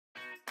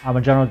I'm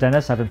a general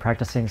dentist. I've been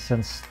practicing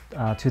since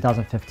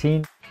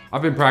 2015.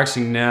 I've been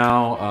practicing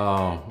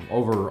now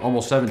over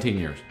almost 17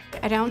 years.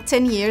 Around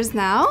 10 years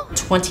now.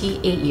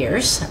 28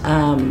 years.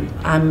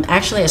 I'm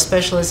actually a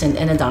specialist in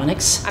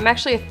endodontics. I'm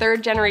actually a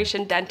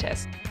third-generation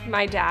dentist.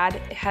 My dad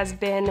has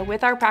been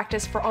with our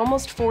practice for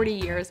almost 40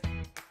 years.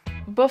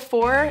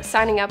 Before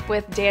signing up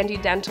with Dandy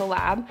Dental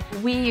Lab,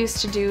 we used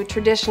to do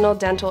traditional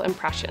dental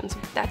impressions.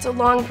 That's a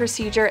long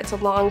procedure. It's a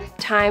long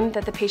time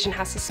that the patient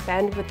has to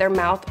spend with their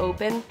mouth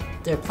open.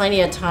 There are plenty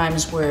of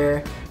times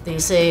where they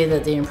say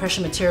that the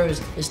impression material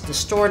is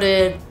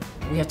distorted.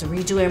 We have to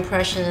redo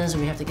impressions,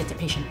 we have to get the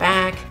patient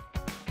back.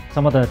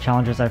 Some of the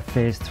challenges I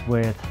faced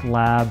with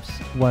labs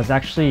was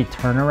actually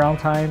turnaround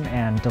time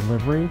and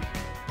delivery.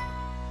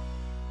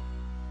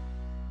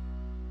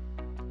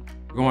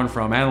 Going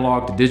from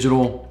analog to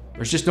digital,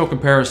 there's just no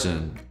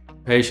comparison.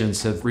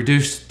 Patients have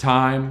reduced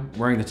time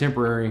wearing the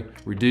temporary,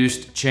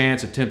 reduced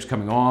chance of temps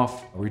coming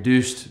off,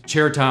 reduced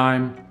chair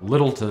time,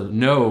 little to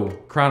no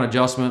crown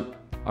adjustment.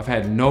 I've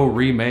had no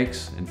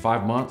remakes in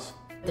 5 months.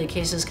 The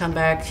cases come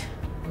back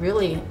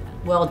really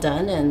well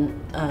done and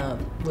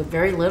with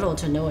very little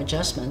to no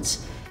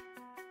adjustments.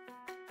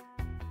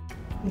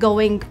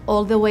 Going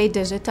all the way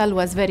digital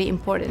was very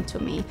important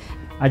to me.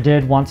 I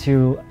did want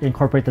to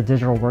incorporate the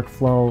digital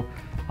workflow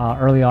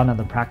early on in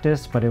the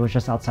practice, but it was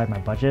just outside my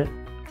budget.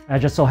 I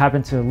just so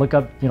happened to look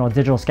up,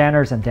 digital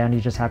scanners, and Dandy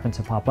just happened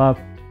to pop up.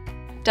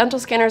 Dental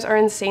scanners are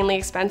insanely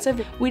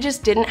expensive. We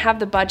just didn't have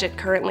the budget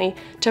currently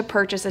to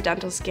purchase a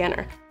dental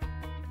scanner.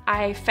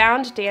 I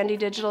found Dandy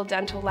Digital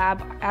Dental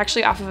Lab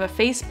actually off of a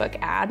Facebook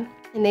ad,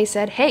 and they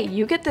said, hey,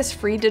 you get this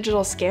free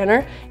digital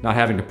scanner. Not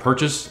having to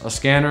purchase a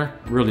scanner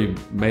really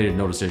made it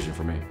no decision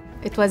for me.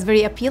 It was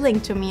very appealing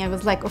to me. I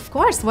was like, of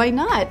course, why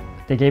not?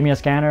 They gave me a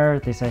scanner.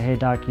 They said, hey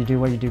doc, you do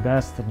what you do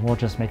best and we'll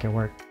just make it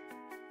work.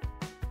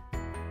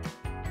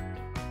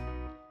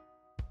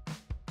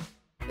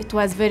 It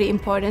was very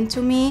important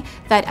to me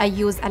that I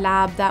use a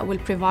lab that will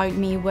provide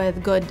me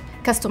with good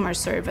customer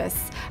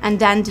service, and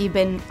Dandy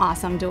been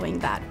awesome doing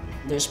that.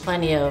 There's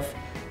plenty of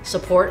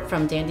support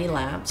from Dandy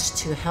Labs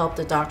to help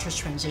the doctors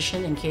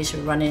transition in case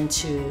we run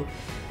into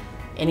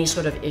any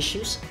sort of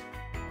issues.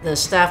 The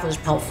staff was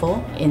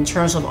helpful in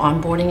terms of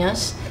onboarding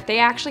us. They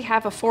actually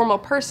have a formal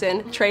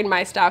person train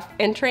my staff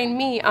and train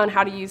me on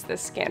how to use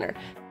this scanner.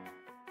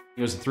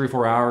 It was a 3 or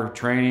 4 hour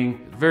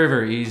training, very,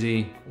 very easy.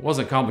 It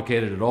wasn't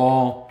complicated at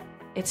all.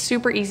 It's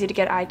super easy to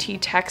get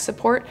IT tech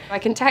support. I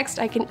can text,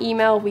 I can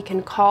email, we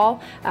can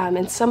call,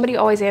 and somebody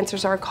always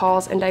answers our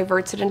calls and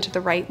diverts it into the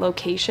right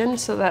location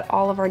so that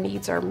all of our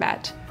needs are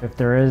met. If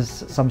there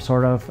is some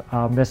sort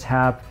of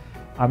mishap,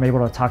 I'm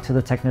able to talk to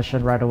the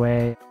technician right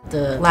away.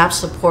 The lab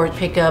support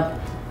pick up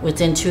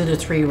within 2 to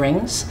 3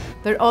 rings.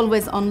 They're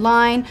always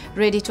online,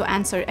 ready to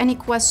answer any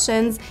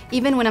questions.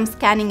 Even when I'm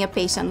scanning a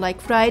patient,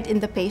 like right in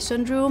the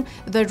patient room,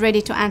 they're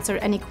ready to answer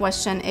any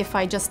question if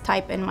I just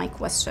type in my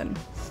question.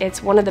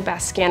 It's one of the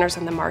best scanners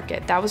on the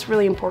market. That was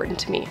really important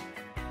to me.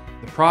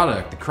 The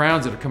product, the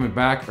crowns that are coming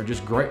back are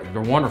just great.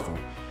 They're wonderful.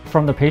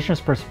 From the patient's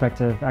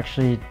perspective,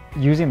 actually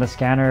using the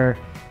scanner,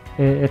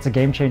 it's a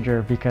game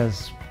changer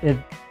because it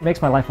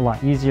makes my life a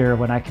lot easier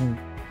when I can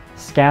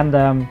scan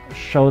them,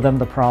 show them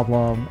the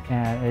problem,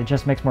 and it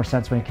just makes more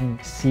sense when you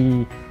can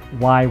see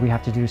why we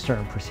have to do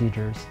certain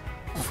procedures.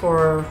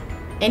 For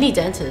any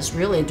dentist,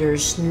 really,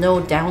 there's no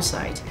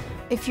downside.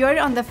 If you're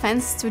on the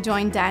fence to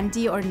join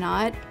Dandy or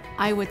not,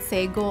 I would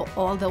say go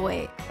all the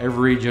way.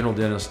 Every general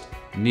dentist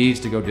needs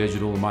to go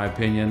digital, in my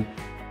opinion.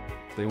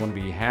 If they want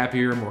to be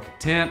happier, more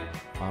content,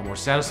 more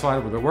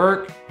satisfied with their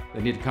work,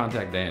 they need to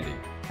contact Dandy.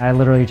 I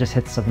literally just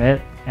hit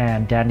submit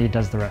and Dandy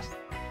does the rest.